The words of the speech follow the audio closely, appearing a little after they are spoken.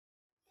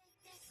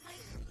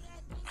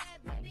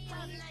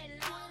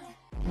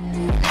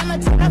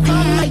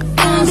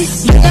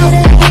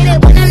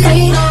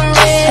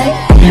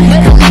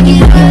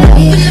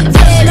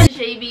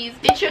JBs,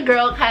 it's your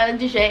girl Kyla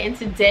DJ, and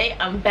today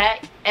I'm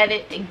back at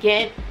it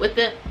again with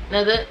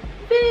another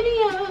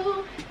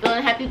video.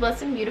 Feeling happy,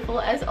 blessed, and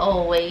beautiful as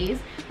always.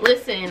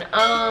 Listen,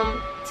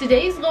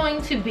 today's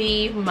going to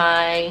be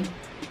my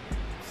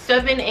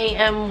 7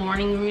 a.m.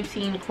 morning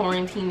routine,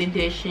 quarantine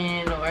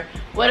edition, or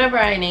whatever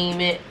I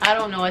name it. I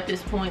don't know at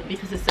this point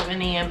because it's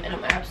 7 a.m. and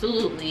I'm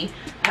absolutely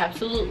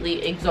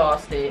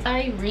exhausted.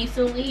 I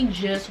recently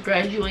just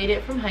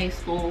graduated from high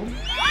school.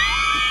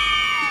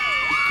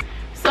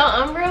 So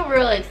I'm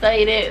real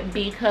excited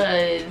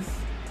because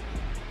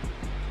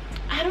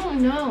I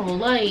don't know,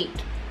 like,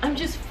 I'm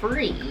just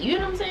free. You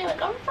know what I'm saying?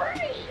 Like, I'm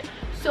free.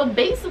 So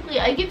basically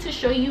I get to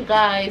show you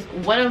guys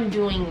what I'm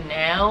doing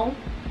now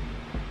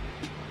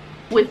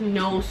with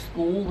no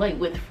school, like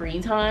with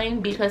free time,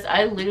 because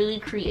I literally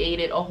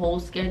created a whole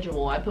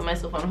schedule. I put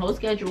myself on a whole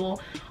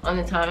schedule on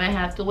the time I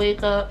have to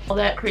wake up, all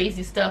that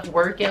crazy stuff,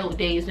 workout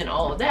days and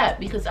all of that,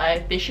 because I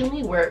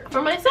officially work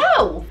for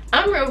myself.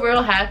 I'm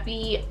real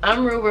happy.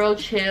 I'm real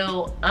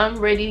chill. I'm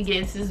ready to get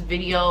into this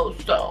video,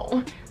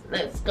 so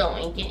let's go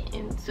and get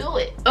into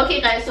it. Okay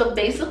guys, so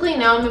basically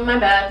now I'm in my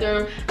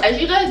bathroom. As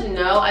you guys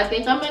know, I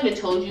think I might have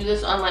told you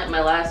this on like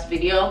my last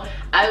video,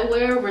 I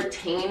wear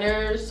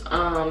retainers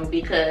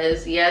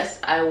because yes,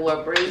 I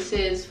wore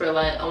braces for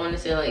like, I want to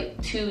say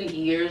like 2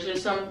 years or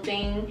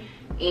something,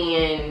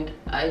 and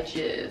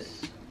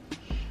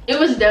it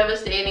was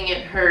devastating.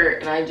 It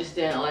hurt and I just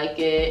didn't like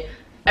it.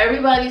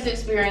 Everybody's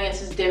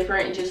experience is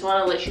different. Just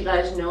want to let you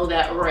guys know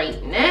that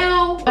right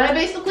now. What I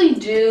basically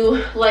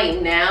do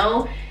like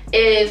now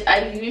is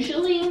I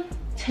usually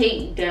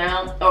take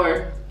out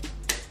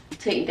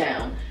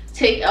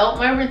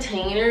my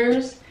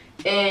retainers,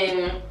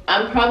 and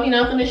I'm probably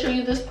not going to show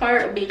you this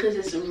part because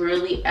it's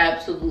really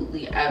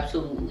absolutely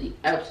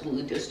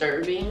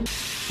disturbing.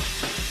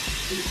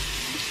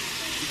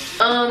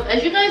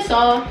 As you guys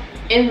saw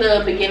in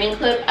the beginning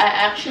clip, I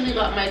actually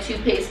got my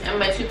toothpaste and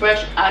my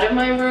toothbrush out of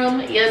my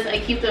room. Yes, I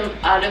keep them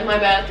out of my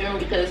bathroom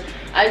because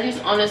I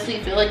just honestly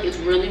feel like it's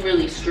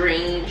really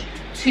strange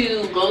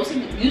to go to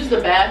use the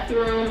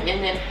bathroom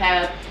and then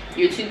have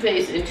your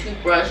toothpaste and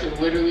toothbrush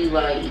literally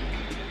like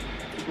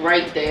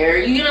right there.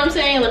 You know what I'm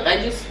saying? Like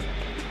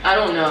I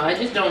don't know, I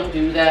just don't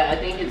do that. I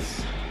think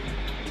it's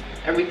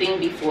everything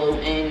be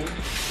floating.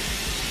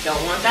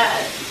 Don't want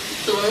that.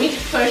 So let me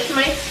brush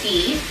my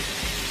teeth.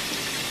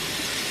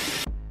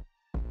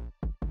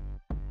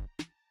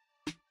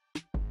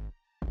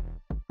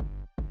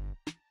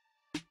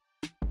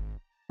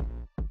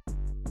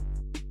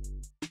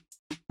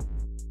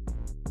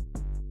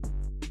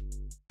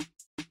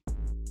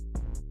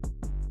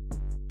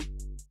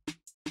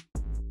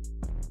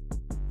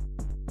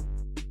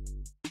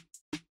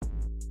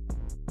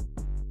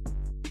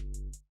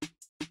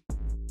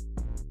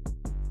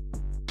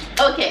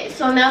 Okay,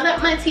 so now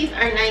that my teeth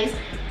are nice,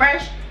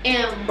 fresh,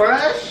 and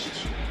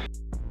brushed,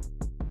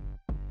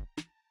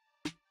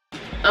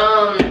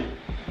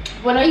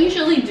 what I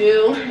usually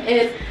do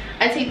is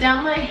I take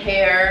down my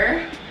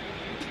hair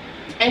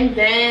and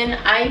then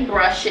I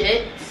brush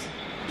it,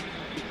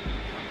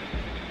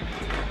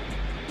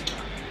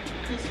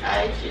 because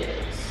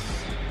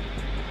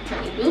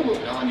honey boo boo,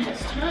 no one has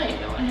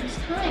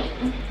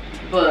time,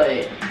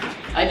 but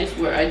I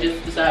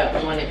just decided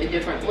I wanted a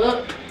different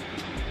look.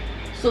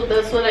 So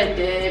that's what I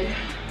did.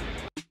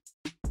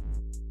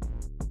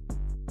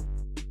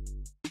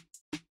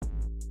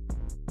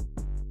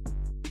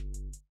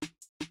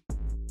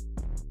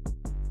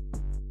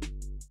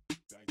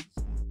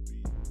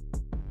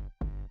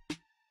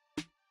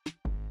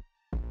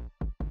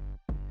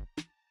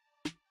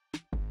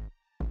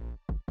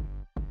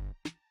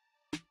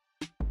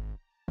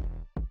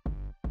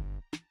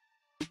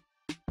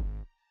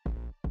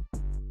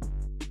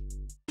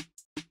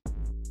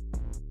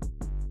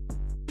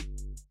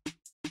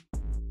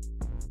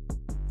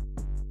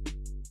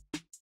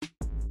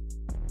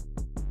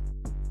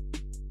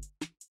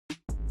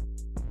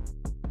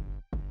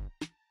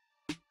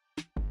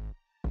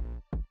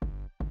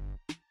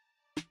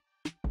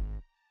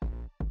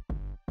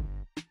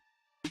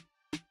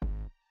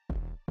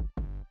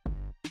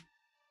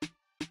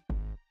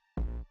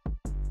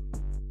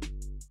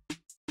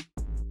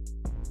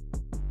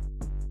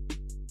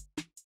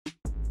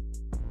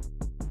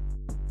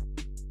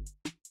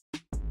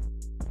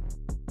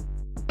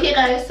 Okay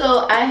guys,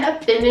 so I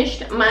have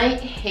finished my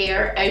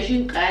hair. As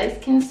you guys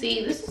can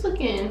see, this is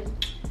looking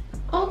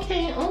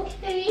okay.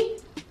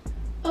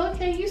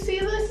 You see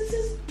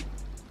this?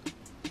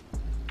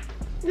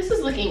 This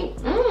is looking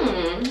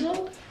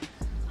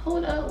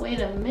hold up,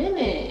 wait a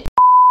minute.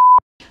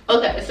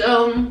 Okay,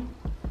 so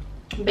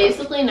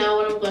basically now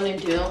what I'm gonna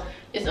do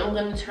is I'm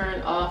gonna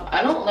turn off.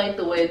 I don't like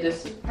the way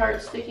this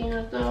part's sticking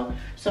up though,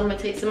 so I'm gonna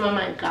take some of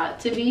my Got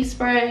To Be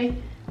spray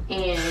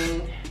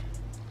and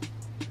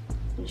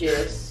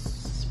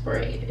just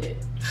spray it.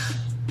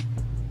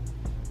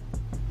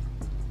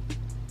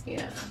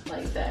 Yeah,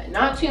 like that.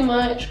 Not too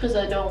much because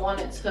I don't want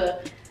it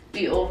to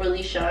be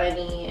overly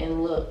shiny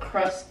and look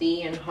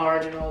crusty and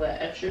hard and all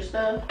that extra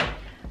stuff.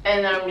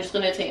 And then I'm just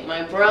gonna take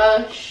my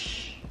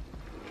brush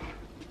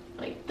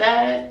like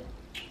that.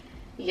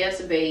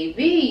 Yes,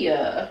 baby.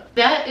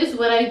 That is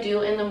what I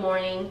do in the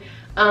morning.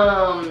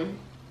 I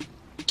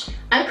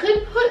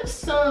could put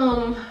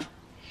some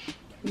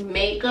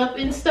makeup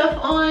and stuff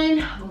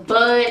on,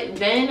 but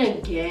then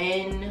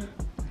again,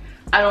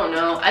 I don't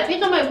know. I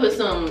think I might put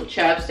some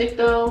chapstick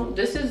though.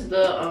 This is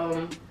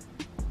the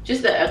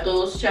just the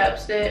Echoes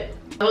chapstick.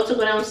 I'm about to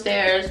go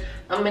downstairs.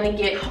 I'm gonna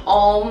get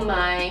all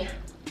my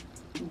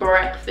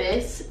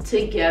breakfast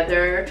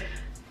together,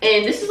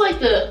 and this is like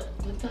the,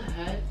 what the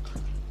heck?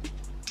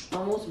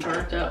 Almost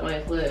burnt out my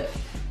clip,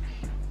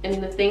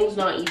 and the thing's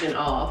not even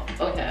off.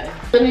 Okay,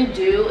 what I'm gonna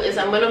do is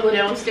I'm gonna go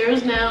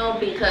downstairs now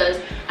because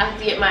I have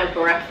to get my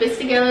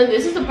breakfast together.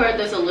 This is the part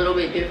that's a little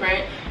bit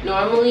different.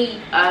 Normally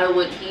I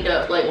would heat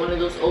up like one of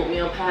those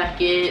oatmeal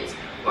packets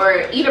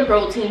or eat a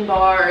protein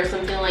bar or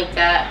something like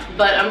that,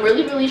 but I'm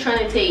really trying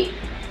to take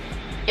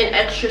an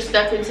extra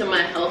step into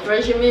my health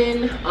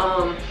regimen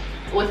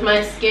with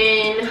my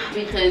skin,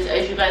 because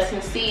as you guys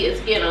can see, it's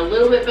getting a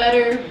little bit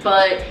better,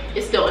 but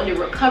it's still under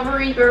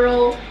recovery,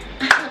 girl.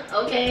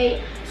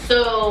 Okay,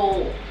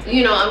 so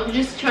you know, I'm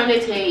just trying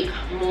to take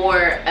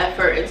more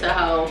effort into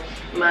how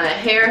my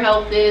hair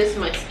health is,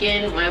 my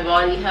skin, my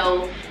body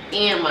health,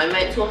 and my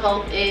mental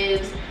health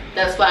is.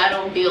 That's why I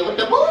don't deal with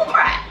the bull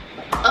crap.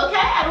 Okay,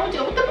 I don't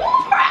deal with the bull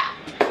crap.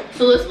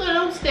 So let's go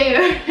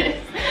downstairs.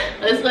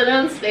 Let's go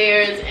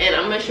downstairs and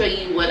I'm gonna show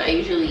you what I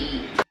usually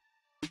eat.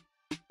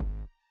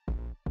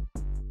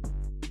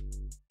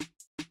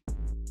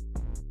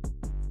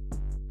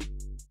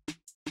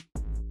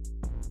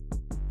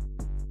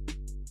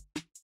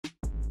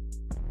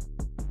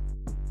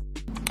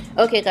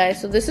 Okay guys,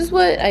 so this is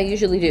what I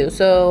usually do.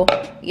 So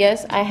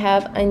yes, I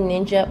have a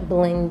Ninja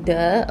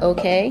blender.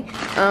 Okay,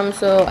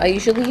 so I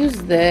usually use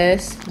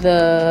this,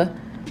 the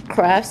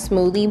Craft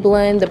Smoothie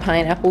Blend, the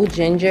pineapple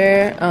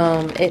ginger.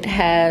 It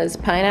has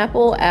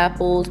pineapple,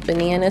 apples,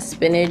 banana,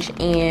 spinach,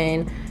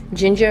 and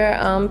ginger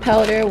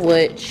powder,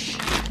 which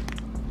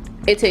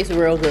it tastes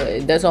real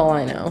good. That's all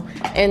I know.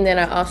 And then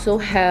I also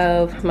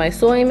have my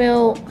soy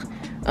milk.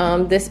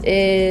 This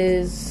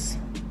is,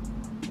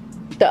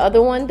 the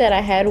other one that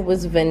I had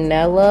was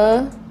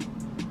vanilla,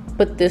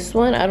 but this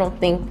one I don't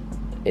think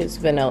is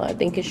vanilla. I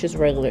think it's just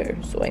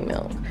regular soy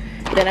milk.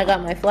 Then I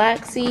got my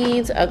flax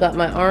seeds, I got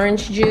my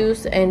orange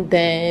juice, and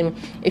then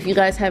if you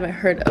guys haven't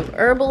heard of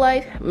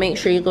Herbalife, make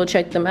sure you go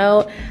check them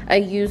out. I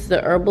use the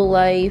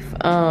Herbalife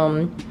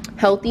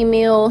healthy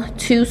meal.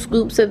 2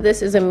 scoops of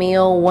this is a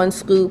meal, 1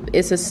 scoop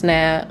is a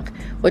snack,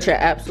 which I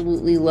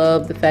absolutely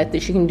love the fact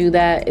that you can do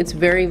that. It's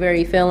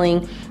very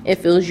filling. It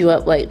fills you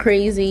up like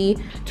crazy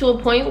to a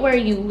point where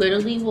you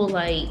literally will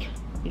like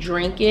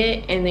drink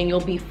it and then you'll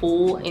be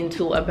full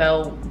until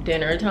about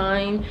dinner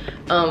time,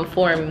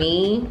 for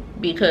me,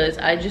 because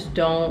I just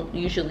don't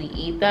usually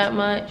eat that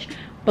much.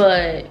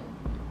 But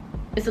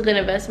it's a good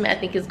investment. I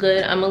think it's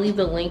good. I'm gonna leave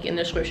the link in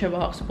the description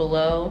box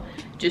below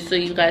just so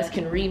you guys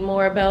can read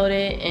more about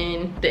it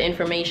and the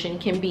information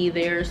can be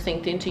there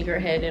synced into your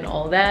head and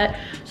all that.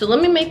 So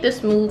let me make this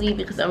smoothie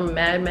because I'm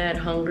mad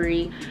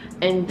hungry,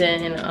 and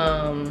then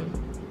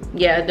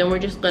yeah, then we're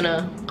just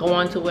gonna go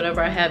on to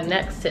whatever I have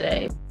next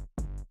today.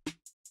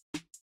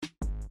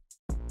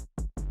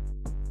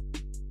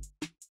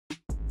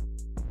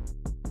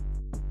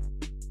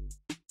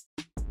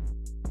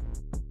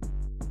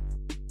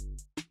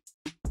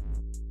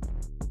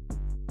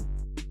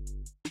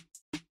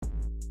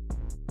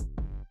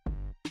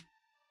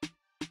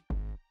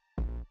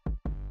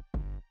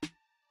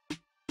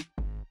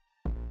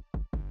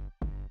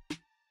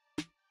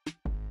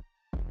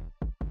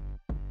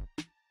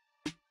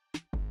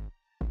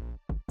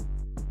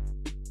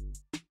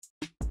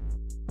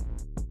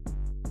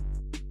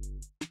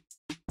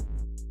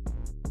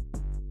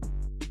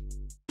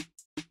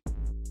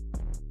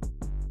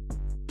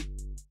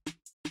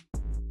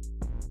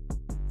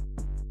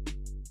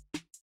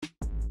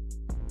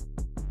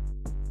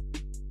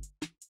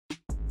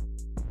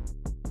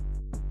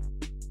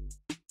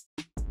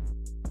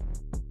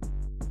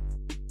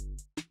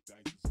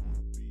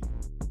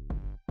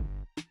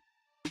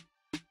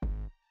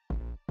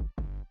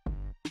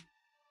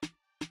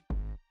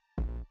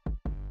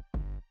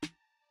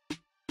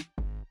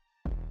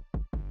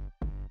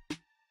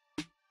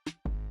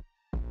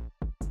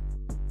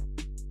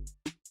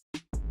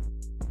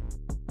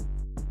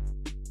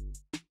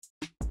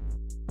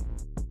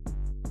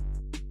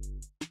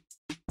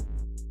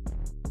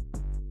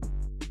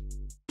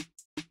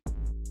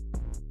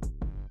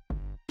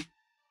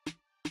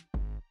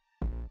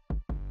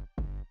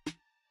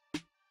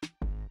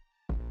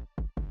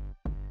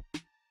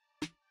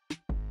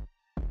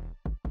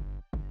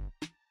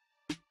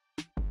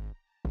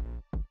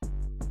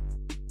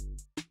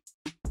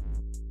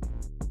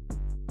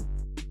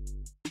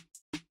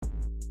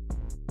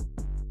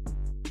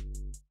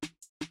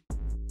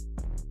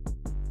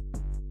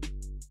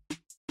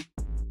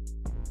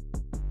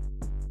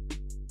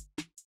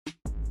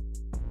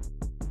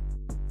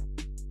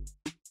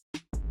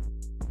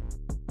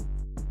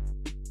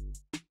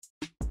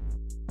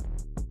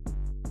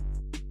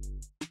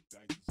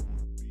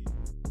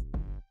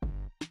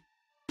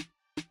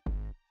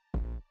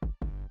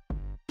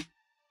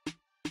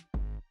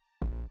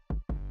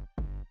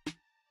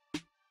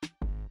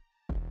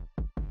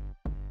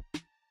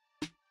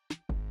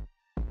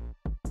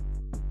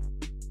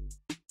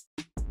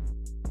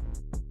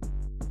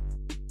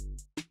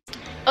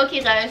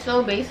 Okay guys,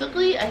 so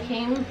basically I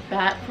came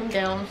back from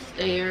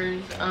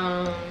downstairs,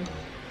 got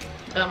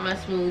my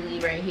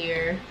smoothie right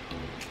here.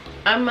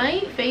 I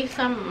might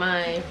FaceTime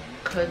my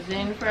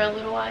cousin for a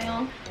little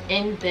while,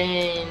 and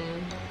then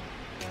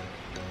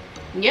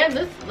yeah,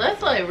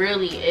 that's like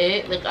really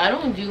it. Like, I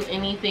don't do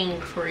anything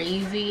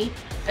crazy,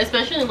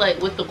 especially like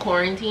with the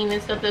quarantine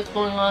and stuff that's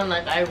going on.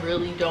 Like, I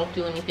really don't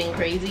do anything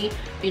crazy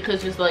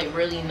because there's like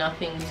really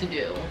nothing to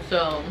do.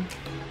 So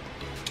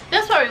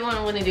that's probably what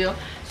I'm gonna do.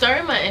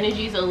 Sorry my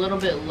energy's a little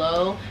bit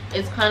low.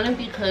 It's kind of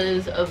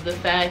because of the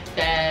fact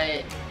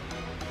that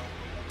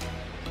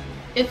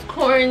it's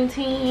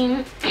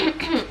quarantine.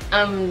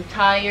 I'm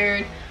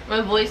tired,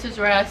 my voice is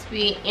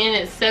raspy, and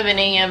it's 7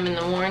 a.m. in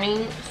the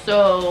morning.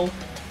 So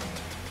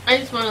I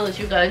just want to let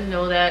you guys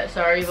know that.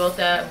 Sorry about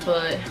that,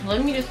 but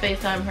let me just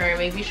FaceTime her.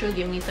 Maybe she'll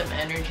give me some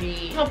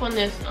energy. Hop on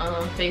this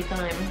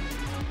FaceTime.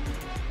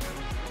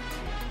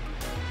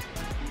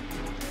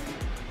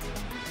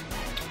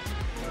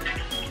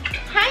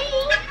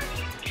 Hi.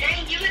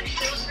 Hey, you look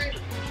so pretty.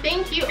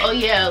 Thank you. Oh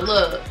yeah,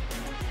 look.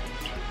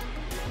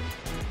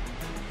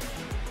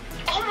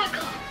 Oh my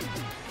god.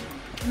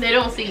 They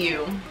don't see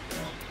you.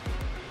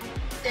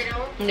 They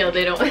don't? No,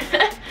 they don't.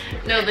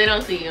 No, they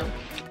don't see you.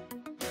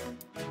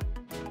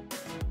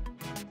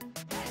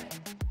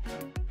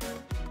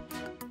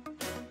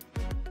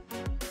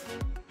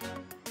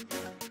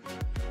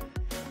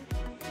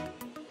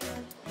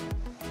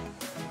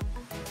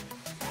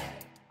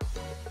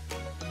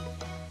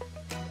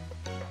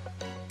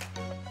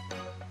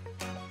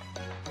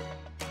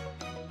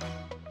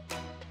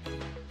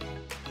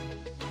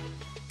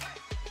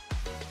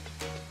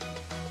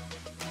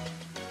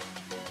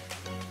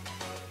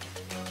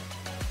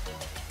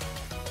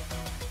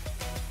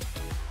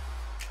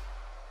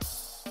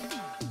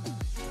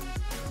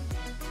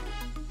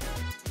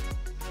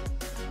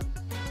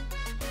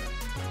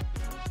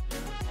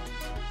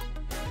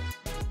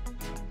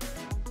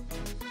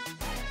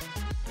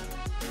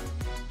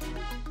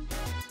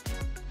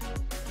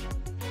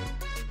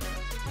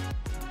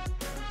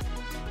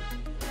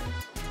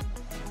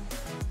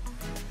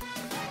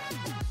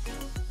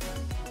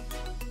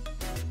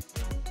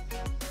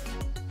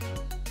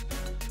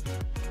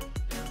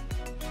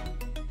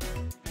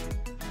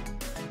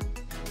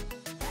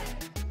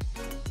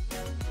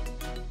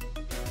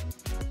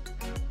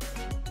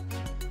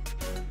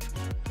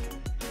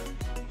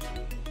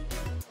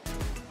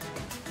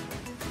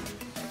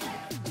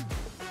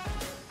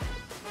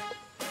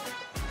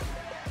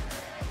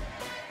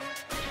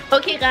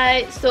 Okay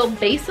guys, so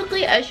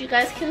basically as you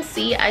guys can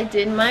see, I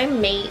did my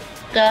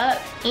makeup.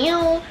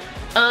 Ew.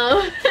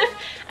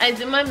 I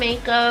did my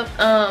makeup.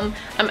 I'm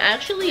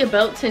actually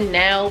about to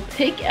now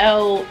pick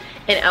out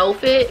an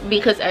outfit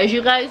because, as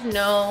you guys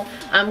know,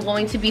 I'm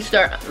going to be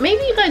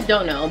maybe you guys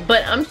don't know,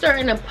 but I'm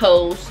starting to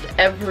post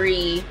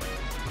every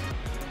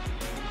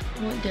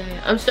what day?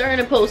 I'm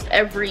starting to post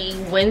every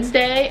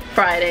Wednesday,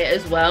 Friday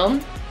as well.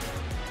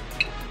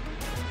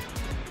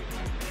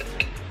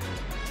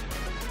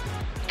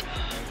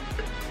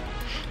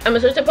 I'm gonna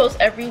start to post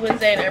every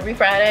Wednesday and every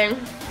Friday.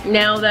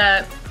 Now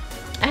that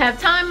I have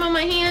time on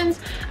my hands,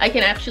 I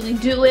can actually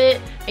do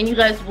it, and you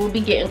guys will be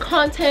getting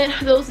content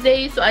those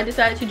days. So I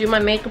decided to do my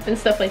makeup and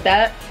stuff like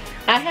that.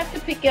 I have to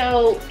pick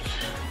out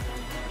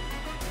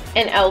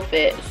an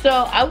outfit. So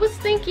I was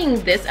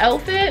thinking this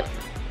outfit.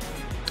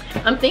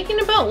 I'm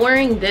thinking about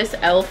wearing this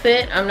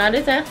outfit. I'm not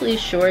exactly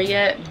sure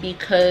yet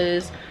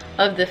because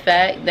of the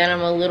fact that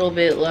I'm a little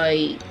bit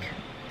like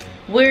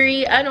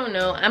weary. I don't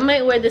know. I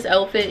might wear this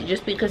outfit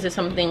just because it's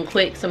something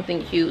quick,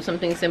 something cute,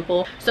 something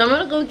simple. So I'm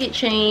gonna go get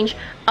changed.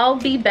 I'll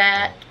be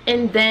back,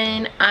 and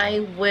then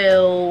I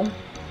will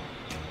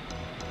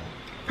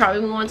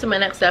probably move on to my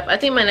next step. I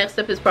think my next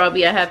step is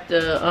probably I have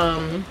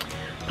to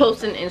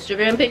post an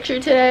Instagram picture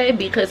today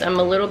because I'm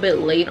a little bit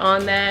late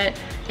on that,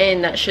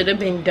 and that should have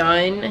been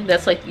done.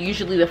 That's like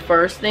usually the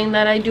first thing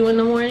that I do in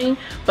the morning,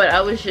 but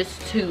I was just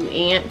too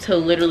amped to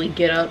literally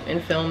get up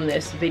and film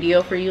this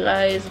video for you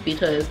guys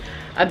because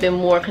I've been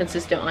more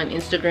consistent on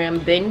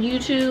Instagram than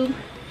YouTube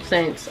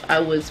since I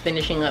was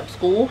finishing up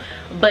school,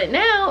 but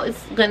now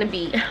it's gonna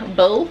be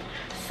both.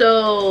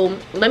 So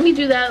let me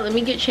do that. Let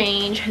me get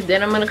changed,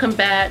 then I'm gonna come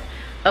back,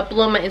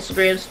 upload my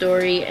Instagram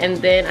story, and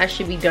then I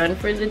should be done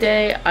for the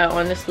day. I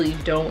honestly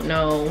don't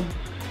know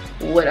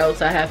what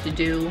else I have to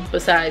do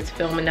besides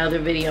film another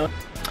video.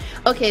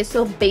 Okay,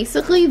 so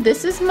basically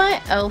this is my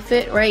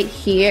outfit right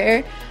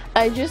here.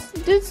 I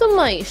just did some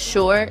like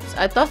shorts.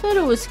 I thought that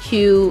it was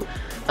cute.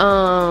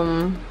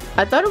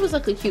 I thought it was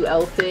like a cute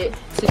outfit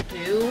to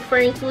do,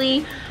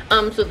 frankly.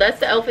 So that's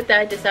the outfit that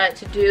I decided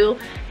to do.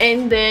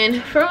 And then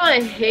for my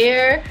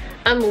hair,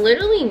 I'm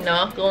literally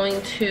not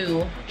going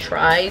to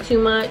try too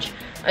much.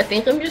 I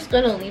think I'm just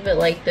gonna leave it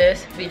like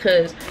this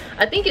because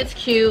I think it's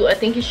cute. I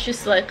think it's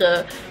just like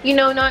a, you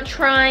know, not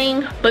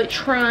trying but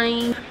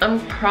trying.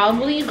 I'm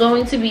probably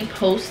going to be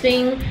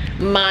posting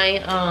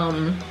my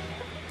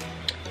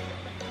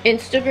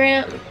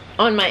Instagram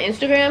on my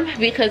Instagram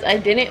because I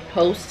didn't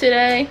post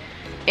today,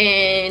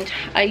 and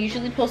I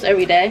usually post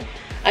every day.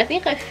 I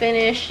think I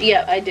finished.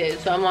 Yeah, I did.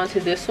 So I'm on to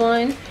this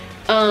one.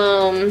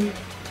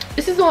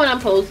 This is the one I'm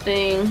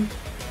posting.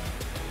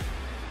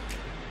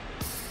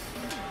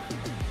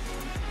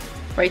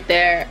 Right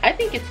there. I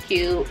think it's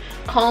cute.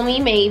 Call Me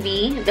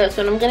Maybe. That's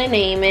what I'm gonna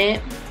name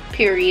it.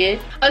 Period.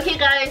 Okay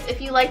guys,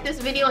 if you liked this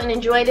video and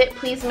enjoyed it,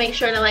 please make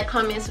sure to like,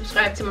 comment, and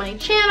subscribe to my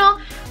channel.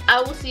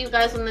 I will see you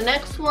guys on the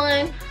next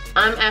one.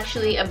 I'm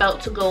actually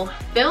about to go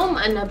film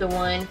another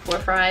one for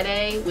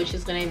Friday, which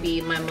is gonna be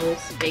my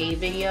most fave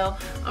video.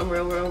 I'm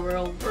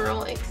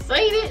real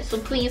excited. So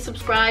please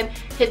subscribe,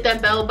 hit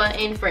that bell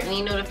button for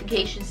any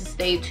notifications to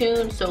stay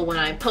tuned, so when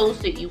I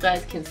post it, you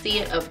guys can see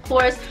it. Of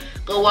course,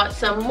 go watch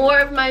some more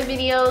of my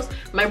videos.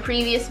 My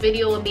previous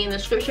video will be in the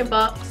description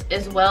box,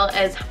 as well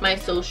as my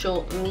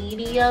social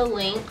media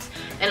links.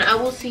 And I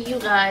will see you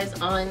guys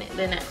on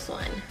the next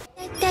one.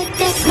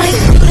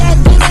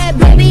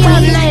 Baby,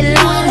 all night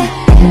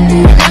long.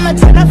 I'ma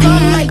turn up